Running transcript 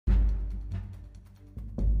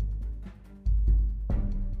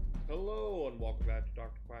Hello and welcome back to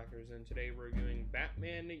Dr. Quackers, and today we're reviewing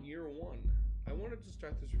Batman Year One. I wanted to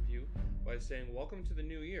start this review by saying welcome to the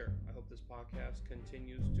new year. I hope this podcast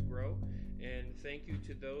continues to grow, and thank you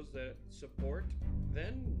to those that support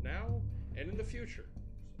then, now, and in the future.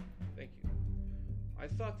 So, thank you. I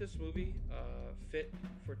thought this movie fit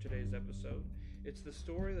for today's episode. It's the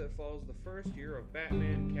story that follows the first year of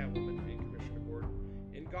Batman, Catwoman, and Commissioner Gordon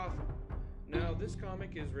in Gotham. Now, this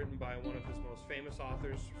comic is written by one of his most famous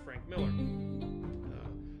authors, Frank Miller.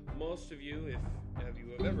 Most of you, if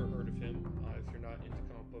you have ever heard of him, if you're not into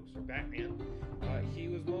comic books or Batman, he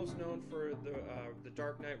was most known for the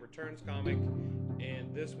Dark Knight Returns comic,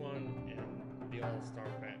 and this one, and the All-Star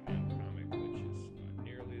Batman comic, which is not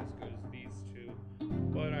nearly as good as these two,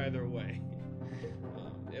 but either way.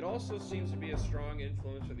 It also seems to be a strong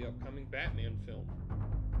influence for the upcoming Batman film.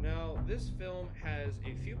 Now, this film has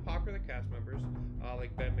a few popular cast members,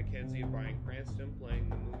 like Ben McKenzie and Bryan Cranston, playing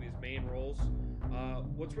the movie's main roles.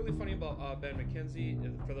 What's really funny about Ben McKenzie,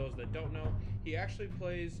 for those that don't know, he actually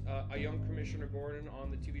plays a young Commissioner Gordon on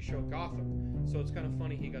the TV show Gotham. So it's kind of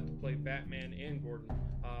funny he got to play Batman and Gordon.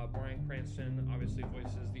 Bryan Cranston obviously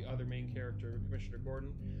voices the other main character, Commissioner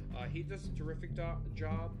Gordon. He does a terrific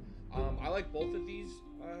job. I like both of these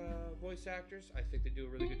voice actors. I think they do a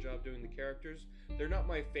really good job doing the characters. They're not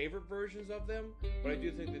my favorite versions of them, but I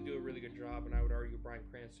do think they do a really good job, and I would argue Bryan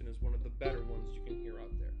Cranston is one of the better ones you can hear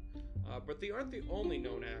out there. But they aren't the only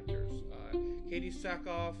known actors. Katie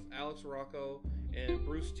Sackhoff, Alex Rocco, and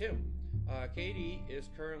Bruce Timm. Katie is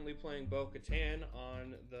currently playing Bo-Katan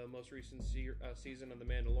on the most recent season of The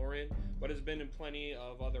Mandalorian, but has been in plenty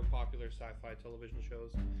of other popular sci-fi television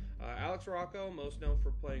shows. Alex Rocco, most known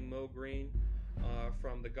for playing Mo Green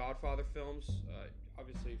from the Godfather films.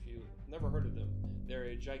 Obviously, if you've never heard of them, they're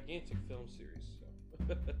a gigantic film series.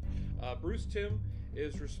 So. Bruce Timm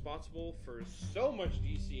is responsible for so much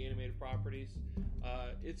DC animated properties.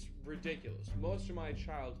 It's ridiculous. Most of my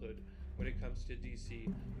childhood, when it comes to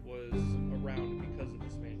DC, was around because of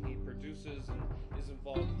this man. He produces and is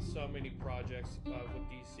involved in so many projects with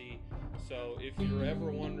DC. So if you're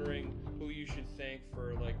ever wondering who you should thank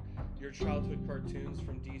for like your childhood cartoons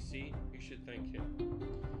from DC, you should thank him.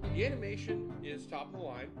 The animation is top of the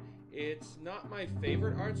line. It's not my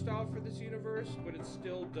favorite art style for this universe, but it's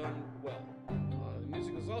still done well. The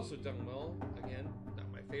music is also done well. Again,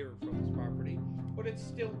 not my favorite from this property, but it's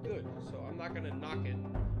still good. So I'm not going to knock it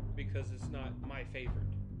because it's not my favorite.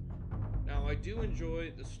 Now, I do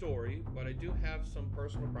enjoy the story, but I do have some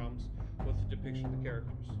personal problems with the depiction of the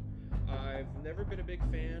characters. I've never been a big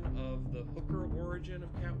fan of the hooker origin of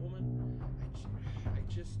Catwoman. I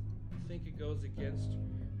just think it goes against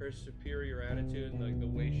her superior attitude and like the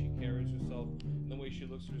way she carries herself, and the way she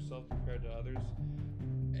looks at herself compared to others.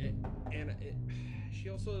 She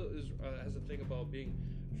also has a thing about being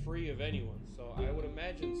free of anyone. So I would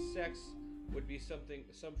imagine sex would be some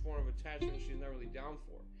form of attachment she's not really down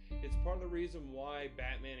for. It's part of the reason why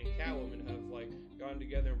Batman and Catwoman have like gone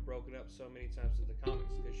together and broken up so many times in the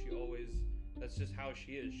comics, because that's just how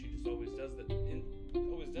she is. She just always does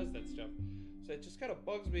that stuff. So it just kind of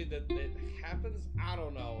bugs me that it happens. I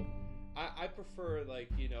don't know. I prefer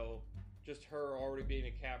just her already being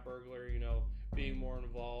a cat burglar, being more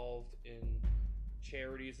involved in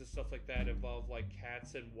charities and stuff like that, involve like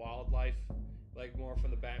cats and wildlife, like more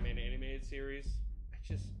from the Batman animated series.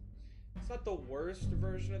 It's not the worst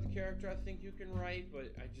version of the character I think you can write,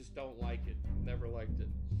 but I just don't like it. Never liked it.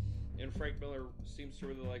 And Frank Miller seems to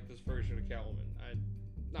really like this version of Catwoman.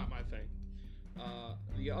 Not my thing.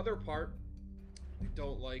 The other part I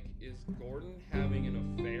don't like is Gordon having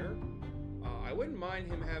an affair. I wouldn't mind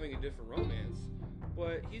him having a different romance,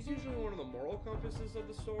 but he's usually one of the moral compasses of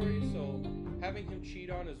the story, so having him cheat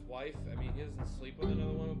on his wife, he doesn't sleep with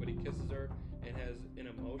another woman, but he kisses her and has an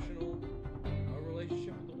emotional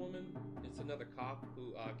relationship with the woman. It's another cop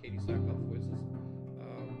who Katie Sackhoff voices.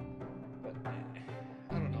 But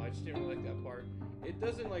I don't know, I just didn't really like that part. It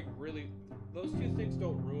doesn't those two things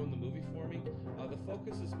don't ruin the movie for me. The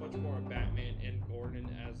focus is much more on Batman and Gordon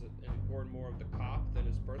and Gordon more of the cop than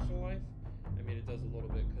his personal life. It does a little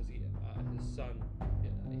bit because his son,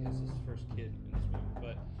 he has his first kid in this movie.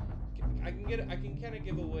 But I can kind of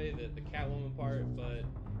give away the Catwoman part, but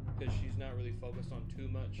because she's not really focused on too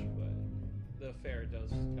much. But the affair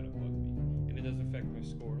does kind of bug me, and it does affect my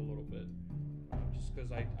score a little bit, just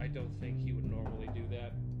because I don't think he would normally do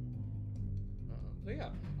that. So yeah,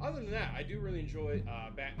 other than that, I do really enjoy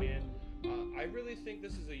Batman. I really think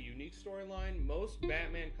this is a unique storyline. Most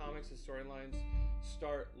Batman comics and storylines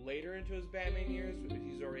start later into his Batman years.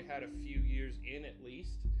 He's already had a few years in at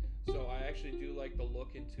least. So I actually do like the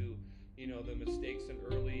look into the mistakes and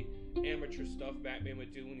early amateur stuff Batman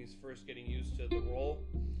would do when he's first getting used to the role.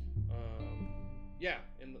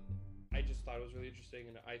 I just thought it was really interesting,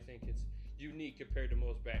 and I think it's unique compared to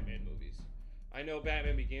most Batman movies. I know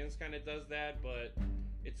Batman Begins kind of does that, but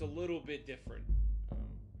it's a little bit different.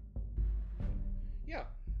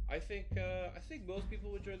 I think most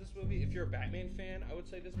people would enjoy this movie. If you're a Batman fan, I would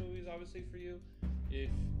say this movie is obviously for you.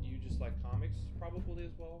 If you just like comics, probably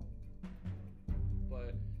as well.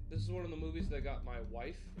 But this is one of the movies that got my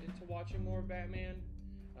wife into watching more Batman.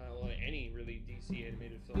 Any really DC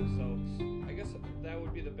animated film. So I guess that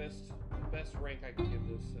would be the best rank I could give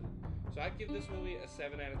this. So I'd give this movie a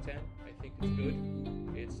 7 out of 10. I think it's good.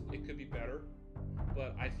 It could be better,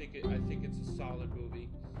 but I think it's a solid movie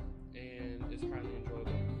and it's highly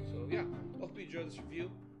enjoyable. So yeah, hope you enjoyed this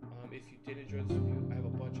review. If you did enjoy this review, I have a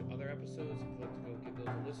bunch of other episodes. If you'd like to go give those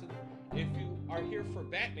a listen. If you are here for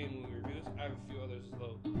Batman movie reviews, I have a few others as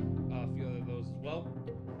well. If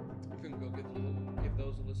you can go give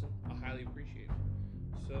those a listen, I highly appreciate it.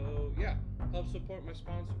 So yeah, help support my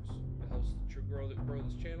sponsors. It helps to grow this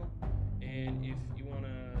channel. And if you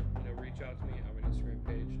wanna reach out to me, I have an Instagram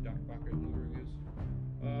page, Dr. Quackers Movie Reviews.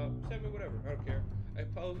 Send me whatever. I don't care.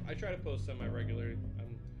 I try to post semi-regularly.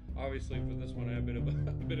 Obviously, for this one, I have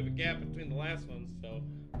a bit of a gap between the last ones, so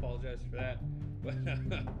apologize for that. But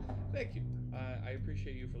thank you. I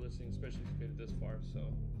appreciate you for listening, especially if you made it this far. So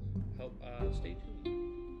stay tuned.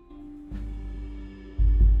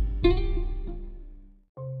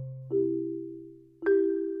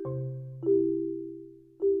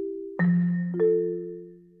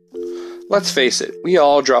 Let's face it, we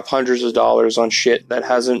all drop hundreds of dollars on shit that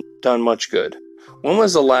hasn't done much good. When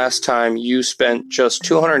was the last time you spent just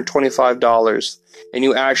 $225 and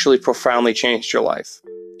you actually profoundly changed your life?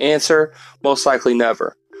 Answer, most likely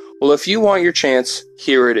never. Well, if you want your chance,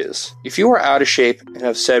 here it is. If you are out of shape and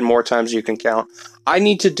have said more times you can count, I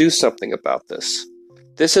need to do something about this.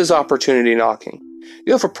 This is opportunity knocking.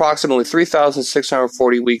 You have approximately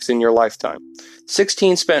 3,640 weeks in your lifetime.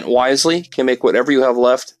 16 spent wisely can make whatever you have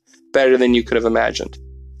left better than you could have imagined.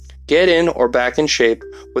 Get in or back in shape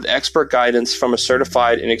with expert guidance from a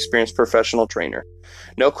certified and experienced professional trainer.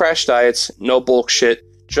 No crash diets, no bullshit,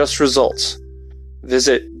 just results.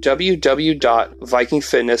 Visit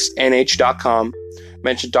www.vikingfitnessnh.com,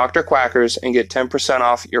 mention Dr. Quackers, and get 10%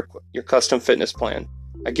 off your custom fitness plan.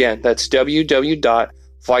 Again, that's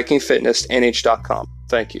www.vikingfitnessnh.com.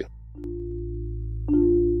 Thank you.